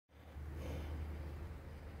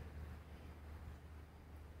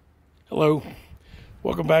Hello,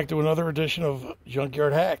 welcome back to another edition of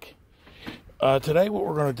Junkyard Hack. Today what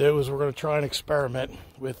we're going to do is we're going to try and experiment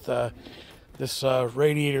with this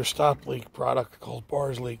radiator stop leak product called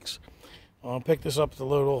Bars Leaks. I'll pick this up at the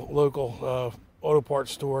local auto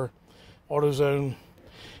parts store, AutoZone,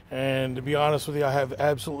 and to be honest with you, I have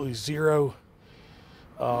absolutely zero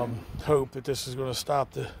hope that this is going to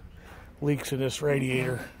stop the leaks in this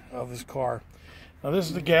radiator of this car. Now this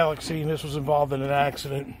is the Galaxy, and this was involved in an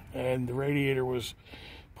accident, and the radiator was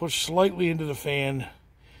pushed slightly into the fan,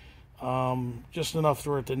 just enough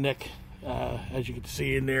for it to nick, as you can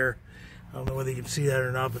see in there. I don't know whether you can see that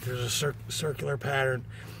or not, but there's a circular pattern,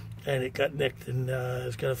 and it got nicked, and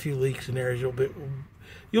it's got a few leaks in there, as you'll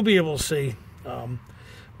be able to see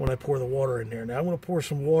when I pour the water in there. Now I'm going to pour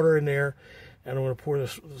some water in there, and I'm going to pour the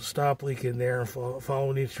stop leak in there and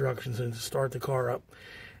follow the instructions and start the car up,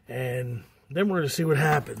 and then we're going to see what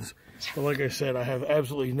happens. But like I said, I have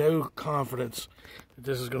absolutely no confidence that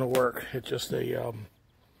this is going to work. It's just a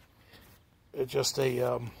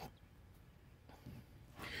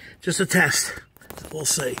test. We'll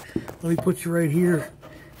see. Let me put you right here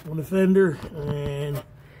on the fender, and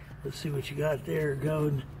let's see what you got there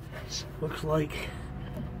going. Looks like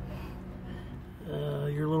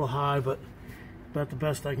you're a little high, but about the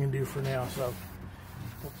best I can do for now. So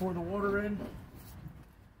we'll pour the water in.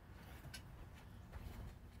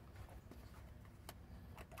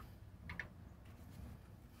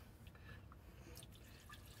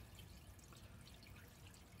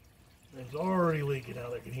 It's already leaking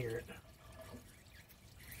out. I can hear it.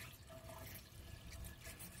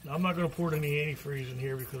 Now, I'm not going to pour any antifreeze in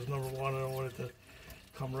here because, number one, I don't want it to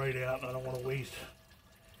come right out, and I don't want to waste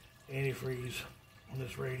antifreeze on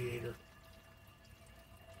this radiator.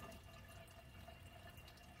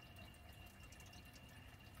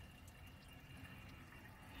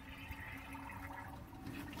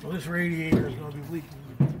 So this radiator is going to be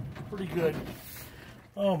leaking pretty good.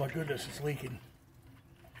 Oh my goodness, it's leaking.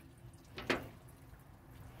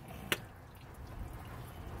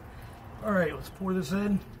 All right, let's pour this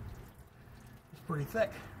in. It's pretty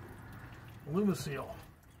thick. Alumaseal.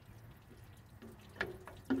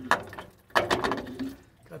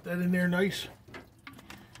 Got that in there nice.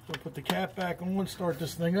 So put the cap back on, start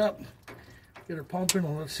this thing up, get her pumping,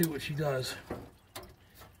 and let's see what she does.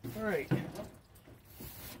 All right.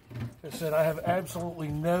 Like I said, I have absolutely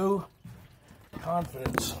no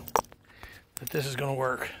confidence that this is going to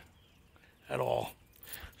work at all.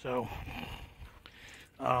 So,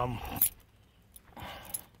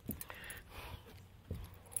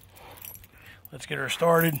 let's get her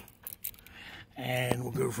started, and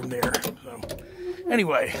we'll go from there. So,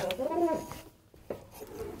 anyway.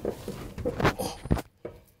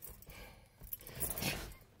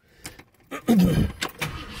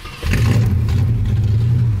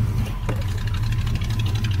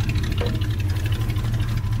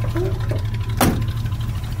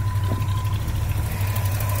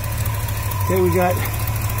 Okay, we got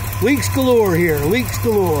leaks galore here, leaks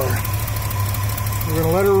galore. We're going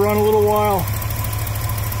to let her run a little while.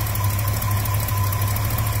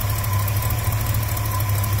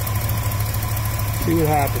 See what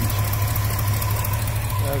happens.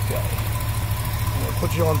 Okay. I'm going to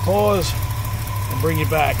put you on pause and bring you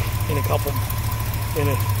back in a couple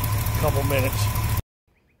minutes.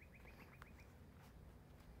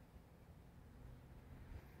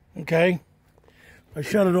 Okay. I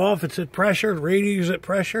shut it off. It's at pressure. The radiator's at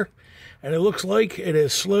pressure. And it looks like it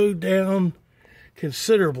has slowed down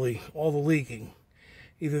considerably all the leaking.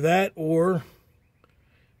 Either that or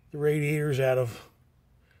the radiator's out of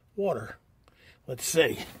water. Let's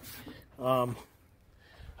see.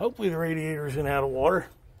 Hopefully the radiator isn't out of water.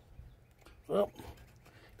 Well,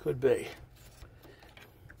 could be.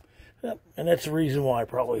 Yep, and that's the reason why,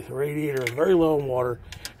 probably. The radiator is very low in water,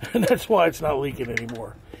 and that's why it's not leaking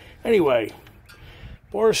anymore. Anyway,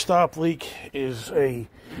 Bar Stop Leak is a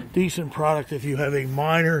decent product if you have a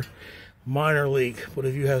minor leak. But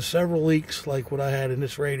if you have several leaks, like what I had in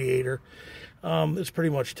this radiator, it's pretty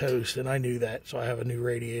much toast, and I knew that, so I have a new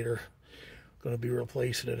radiator. Going to be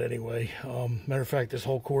replacing it anyway. Matter of fact, this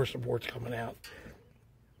whole core support's coming out,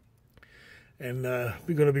 and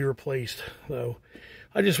we're going to be replaced. So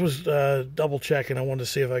I just was double checking. I wanted to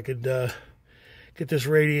see if I could get this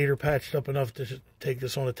radiator patched up enough to take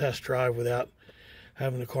this on a test drive without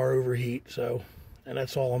having the car overheat. So, and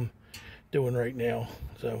that's all I'm doing right now.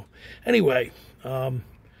 So anyway,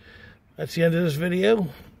 that's the end of this video.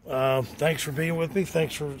 Thanks for being with me.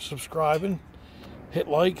 Thanks for subscribing. Hit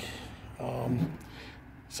like,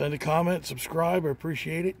 send a comment, subscribe. I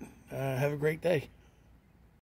appreciate it. Have a great day.